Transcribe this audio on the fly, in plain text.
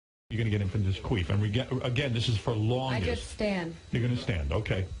going to get into this queef. And again, this is for longest. I just stand. You're going to stand.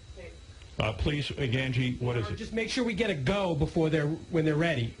 Okay. Please, Ganji, what is it? Just make sure we get a go before when they're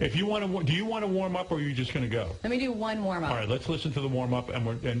ready. If you want to, do you want to warm up, or are you just going to go? Let me do one warm up. All right, let's listen to the warm up,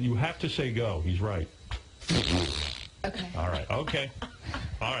 and you have to say go. He's right. Okay. All right. Okay.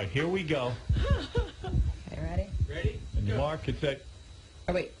 All right. Here we go. Okay, ready? Ready? And Mark, it's that.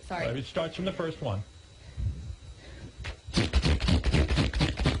 Oh wait, sorry. It starts from the first one.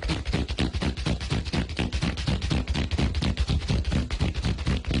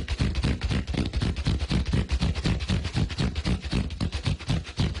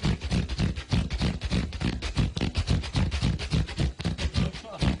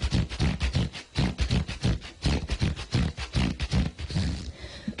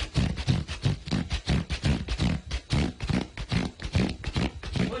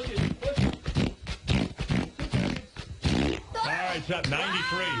 It's up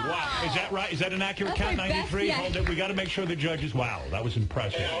 93. Wow. Is that right? Is that an accurate count? 93? Hold it. We got to make sure the judges. Wow, that was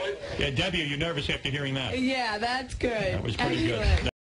impressive. Yeah, Debbie, are you nervous after hearing that? Yeah, that's good. That was pretty good.